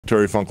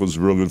Terry Funk was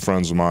real good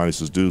friends of mine. He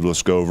says, dude,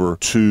 let's go over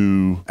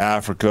to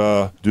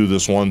Africa, do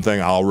this one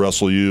thing. I'll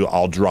wrestle you.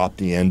 I'll drop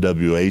the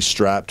NWA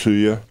strap to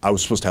you. I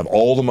was supposed to have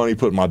all the money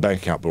put in my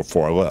bank account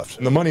before I left.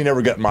 And the money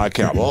never got in my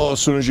account. Well, as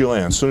soon as you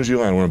land,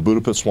 we're in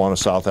Budapest,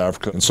 South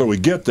Africa. And so we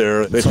get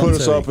there. They put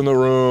us up in the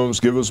rooms,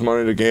 give us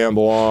money to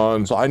gamble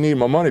on. So I need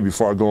my money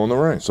before I go in the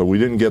ring. So we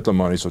didn't get the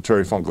money. So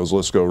Terry Funk goes,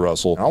 let's go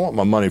wrestle. I want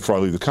my money before I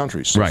leave the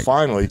country. So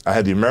finally, I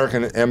had the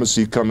American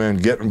embassy come in,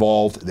 get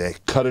involved. They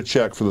cut a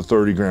check for the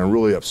 30 grand,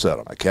 really upset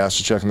them. I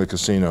cashed a check in the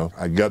casino.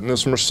 I got in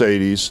this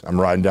Mercedes.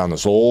 I'm riding down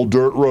this old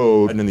dirt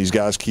road, and then these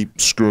guys keep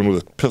screwing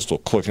with a pistol,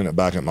 clicking it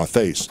back at my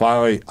face.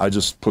 Finally, I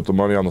just put the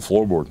money on the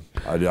floorboard.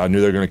 I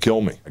knew they were going to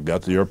kill me. I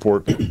got to the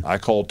airport. I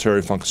called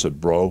Terry Funk and said,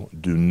 bro,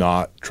 do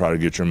not try to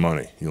get your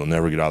money. You'll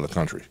never get out of the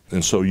country.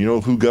 And so you know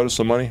who got us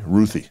the money?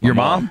 Ruthie. Your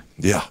mom?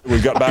 Yeah. We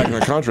got back in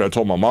the country. I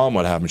told my mom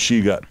what happened.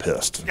 She got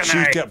pissed.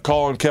 She kept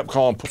calling,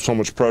 put so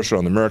much pressure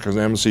on the American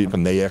embassy,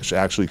 and they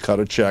actually cut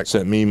a check,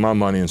 sent me my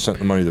money, and sent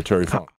the money to Terry Funk.